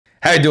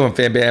How you doing,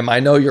 fam bam? I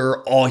know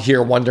you're all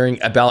here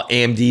wondering about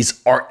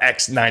AMD's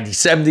RX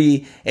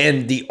 9070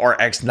 and the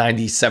RX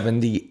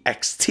 9070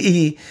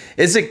 XT.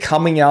 Is it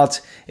coming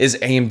out? Is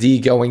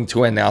AMD going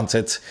to announce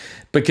it?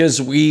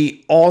 Because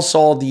we all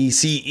saw the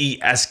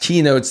CES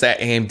keynotes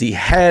that AMD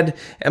had,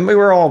 and we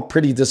were all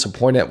pretty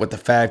disappointed with the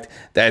fact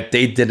that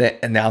they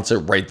didn't announce it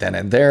right then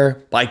and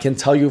there. But I can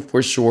tell you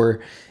for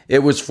sure,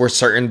 it was for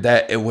certain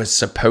that it was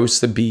supposed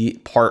to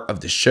be part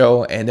of the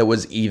show, and it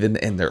was even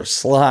in their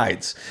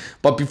slides.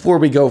 But before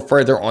we go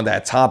further on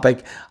that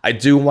topic, I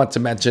do want to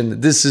mention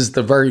this is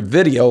the very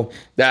video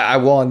that I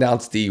will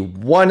announce the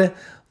one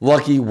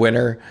lucky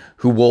winner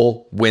who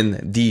will win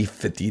the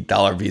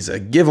 $50 Visa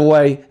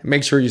giveaway.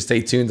 Make sure you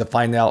stay tuned to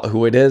find out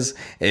who it is.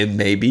 It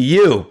may be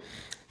you.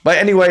 But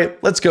anyway,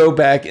 let's go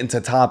back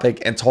into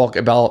topic and talk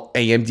about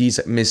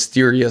AMD's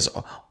mysterious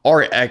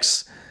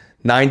RX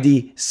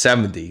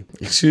 9070.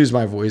 Excuse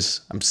my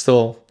voice. I'm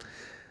still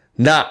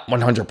not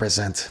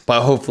 100%,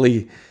 but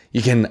hopefully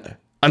you can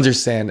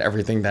understand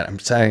everything that I'm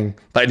saying.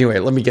 But anyway,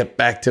 let me get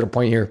back to the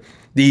point here.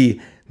 The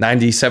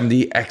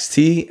 9070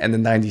 XT and the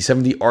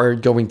 9070 are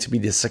going to be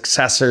the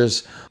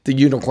successors. The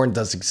unicorn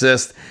does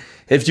exist.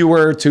 If you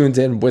were tuned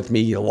in with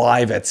me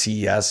live at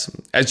CES,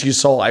 as you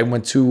saw, I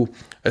went to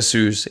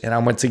ASUS and I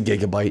went to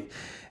Gigabyte,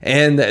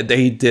 and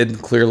they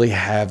did clearly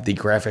have the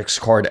graphics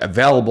card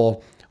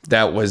available.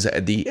 That was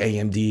the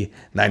AMD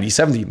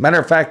 9070. Matter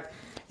of fact,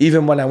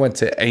 even when I went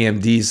to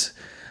AMD's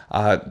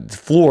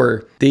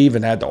floor, they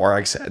even had the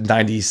RX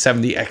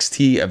 9070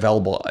 XT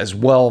available as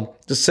well,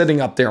 just sitting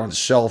up there on the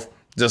shelf,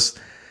 just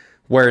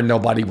where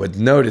nobody would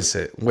notice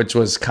it, which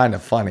was kind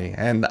of funny.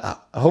 And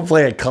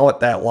hopefully I caught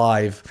that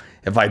live.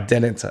 If I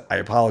didn't, I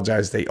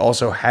apologize. They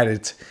also had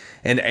it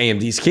in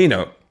AMD's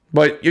keynote.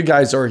 But you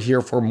guys are here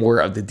for more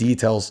of the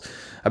details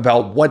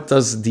about what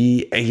does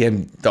the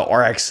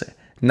RX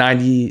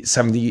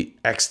 9070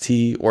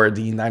 XT or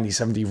the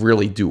 9070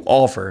 really do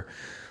offer.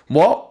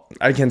 Well,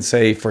 I can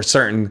say for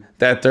certain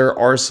that there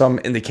are some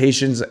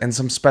indications and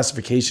some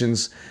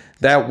specifications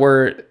that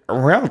were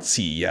around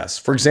CES.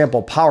 For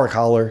example, Power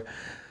Collar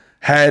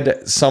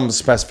had some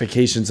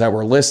specifications that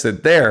were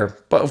listed there,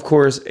 but of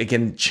course it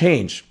can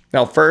change.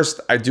 Now,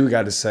 first, I do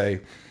got to say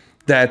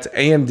that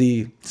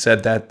AMD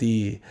said that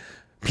the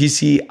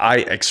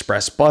PCI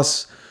Express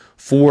bus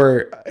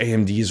for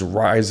AMD's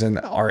Ryzen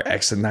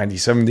RX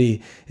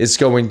 9070 is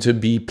going to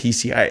be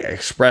PCI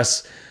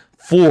Express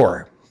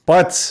 4.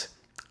 But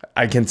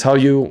I can tell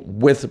you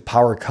with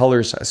Power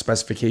Color's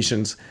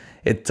specifications,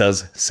 it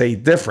does say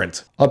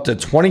different. Up to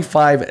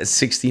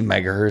 2560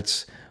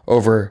 megahertz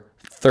over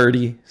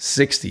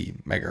 3060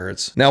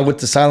 megahertz. Now with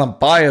the Silent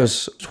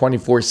BIOS,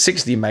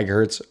 2460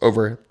 megahertz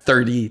over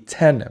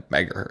 3010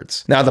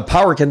 megahertz. Now the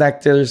power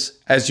connectors,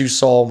 as you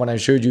saw when I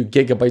showed you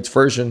Gigabyte's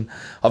version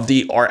of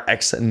the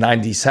RX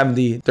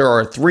 9070, there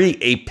are 3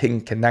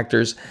 8-pin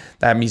connectors.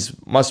 That means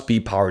must be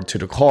powered to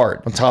the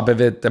card. On top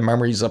of it, the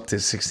memory is up to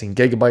 16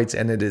 gigabytes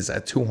and it is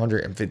a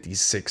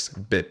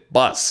 256-bit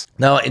bus.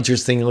 Now,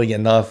 interestingly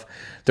enough,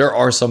 there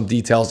are some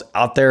details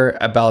out there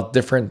about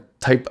different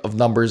type of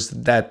numbers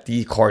that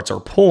the cards are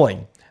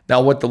pulling.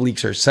 Now, what the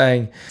leaks are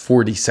saying,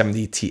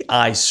 4070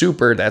 Ti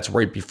Super, that's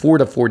right before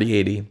the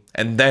 4080,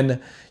 and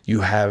then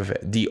you have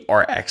the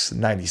RX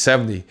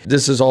 9070.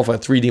 This is off a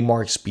 3D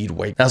Mark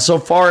Speedway. Now, so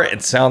far,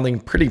 it's sounding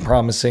pretty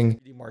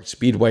promising. 3D Mark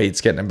Speedway, it's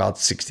getting about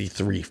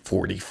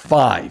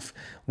 6345,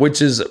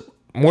 which is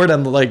more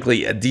than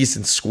likely a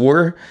decent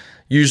score.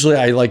 Usually,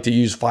 I like to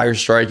use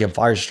Firestrike and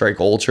Firestrike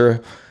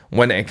Ultra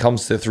when it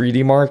comes to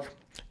 3D Mark.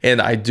 And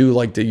I do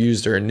like to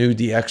use their new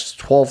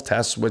DX12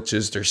 test, which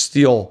is their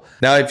steel.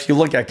 Now, if you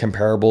look at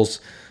comparables,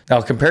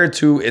 now compared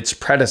to its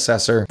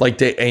predecessor, like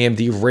the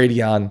AMD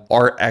Radeon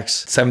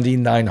RX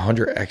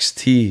 7900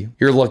 XT,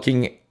 you're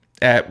looking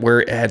at where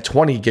it had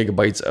 20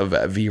 gigabytes of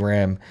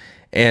VRAM,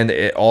 and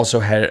it also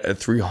had a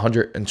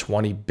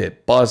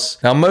 320-bit bus.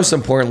 Now, most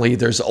importantly,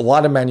 there's a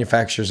lot of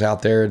manufacturers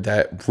out there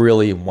that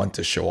really want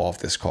to show off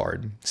this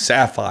card.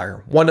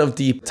 Sapphire, one of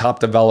the top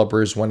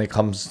developers when it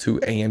comes to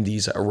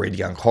AMD's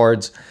Radeon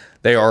cards.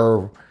 They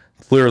are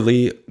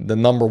clearly the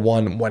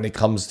 #1 when it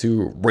comes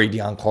to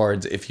Radeon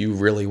cards if you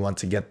really want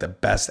to get the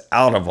best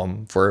out of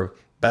them for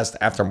best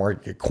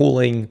aftermarket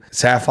cooling.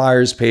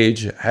 Sapphire's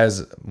page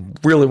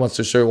really wants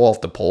to show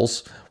off the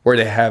Pulse, where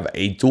they have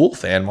a dual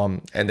fan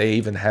one, and they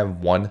even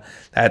have one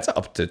that's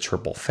up to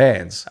triple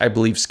fans. I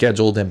believe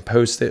scheduled and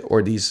posted,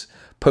 or these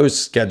posts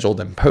scheduled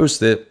and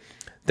posted,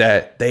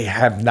 that they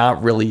have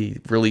not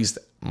really released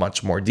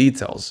much more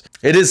details.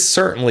 It is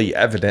certainly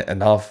evident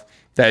enough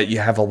that you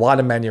have a lot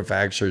of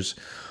manufacturers,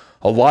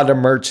 a lot of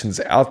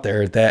merchants out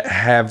there that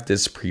have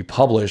this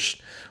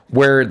pre-published,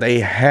 where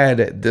they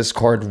had this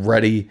card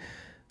ready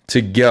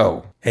to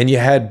go. And you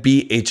had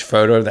BH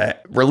Photo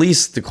that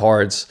released the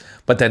cards,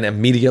 but then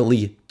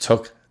immediately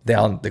took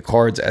down the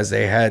cards, as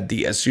they had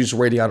the ASUS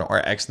Radeon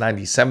RX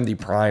 9070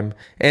 Prime,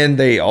 and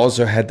they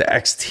also had the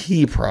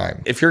XT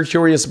Prime. If you're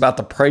curious about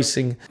the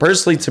pricing,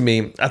 personally to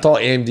me, I thought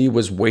AMD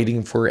was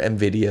waiting for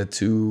NVIDIA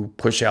to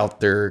push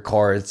out their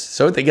cards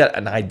so they get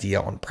an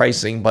idea on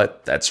pricing,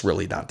 but that's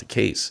really not the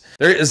case.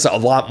 There is a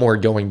lot more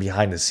going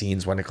behind the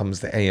scenes when it comes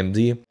to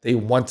AMD. They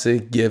want to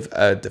give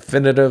a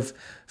definitive,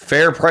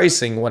 fair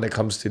pricing when it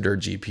comes to their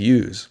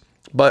GPUs.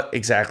 But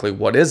exactly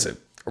what is it?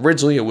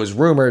 Originally, it was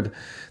rumored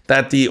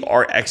that the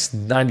RX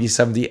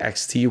 9070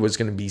 XT was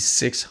going to be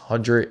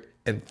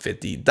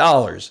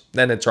 $650.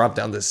 Then it dropped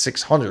down to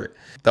 $600.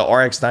 The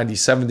RX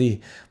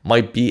 9070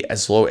 might be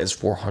as low as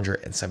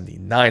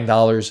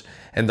 $479,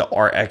 and the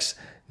RX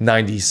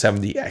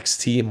 9070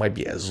 XT might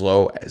be as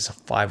low as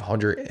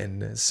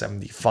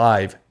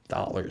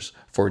 $575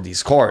 for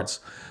these cards.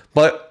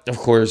 But of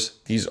course,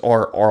 these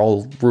are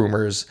all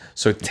rumors,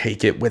 so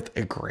take it with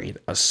a grain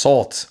of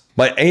salt.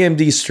 But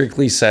AMD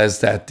strictly says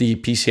that the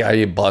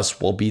PCIe bus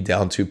will be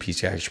down to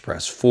PCI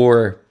Express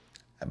 4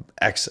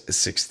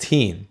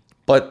 X16.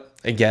 But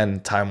again,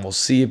 time will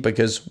see,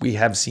 because we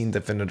have seen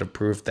definitive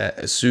proof that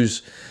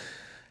ASUS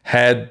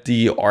had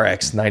the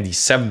RX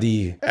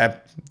 9070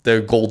 at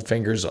the gold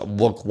fingers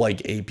look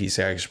like a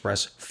PCI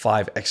Express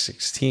 5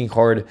 X16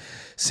 card.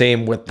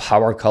 Same with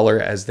power color,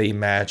 as they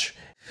match.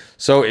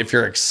 So if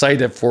you're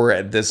excited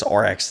for this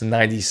RX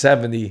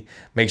 9070,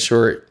 make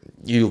sure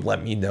you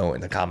let me know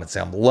in the comments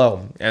down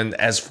below. And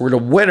as for the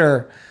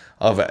winner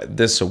of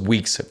this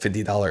week's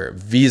 $50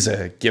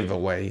 Visa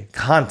giveaway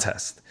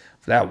contest,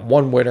 that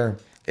one winner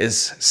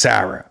is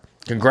Sarah.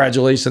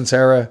 Congratulations,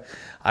 Sarah.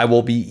 I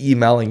will be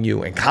emailing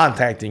you and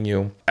contacting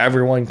you.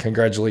 Everyone,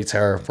 congratulate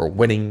Sarah for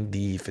winning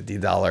the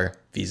 $50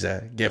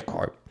 Visa gift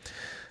card.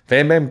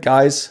 Fan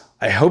guys,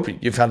 I hope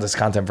you found this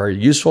content very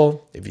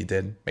useful. If you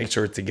did, make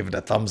sure to give it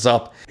a thumbs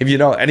up. If you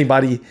know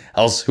anybody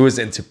else who is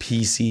into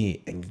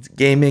PC and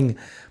gaming,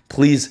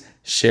 please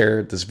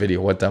share this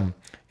video with them.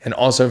 And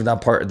also, if you're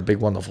not part of the big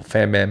wonderful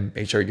fan band,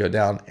 make sure you go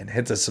down and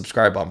hit the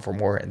subscribe button for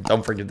more. And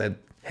don't forget to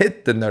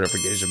hit the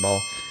notification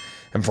bell.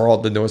 And for all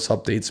the newest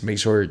updates, make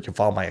sure you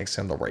follow my X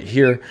handle right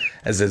here,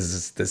 as it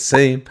is the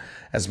same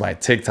as my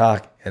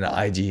TikTok and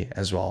IG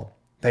as well.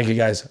 Thank you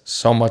guys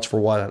so much for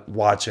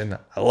watching.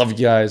 I love you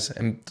guys.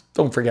 And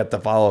don't forget to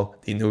follow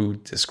the new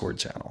Discord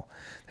channel.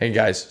 Thank you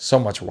guys so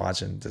much for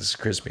watching. This is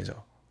Chris Mizo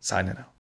signing out.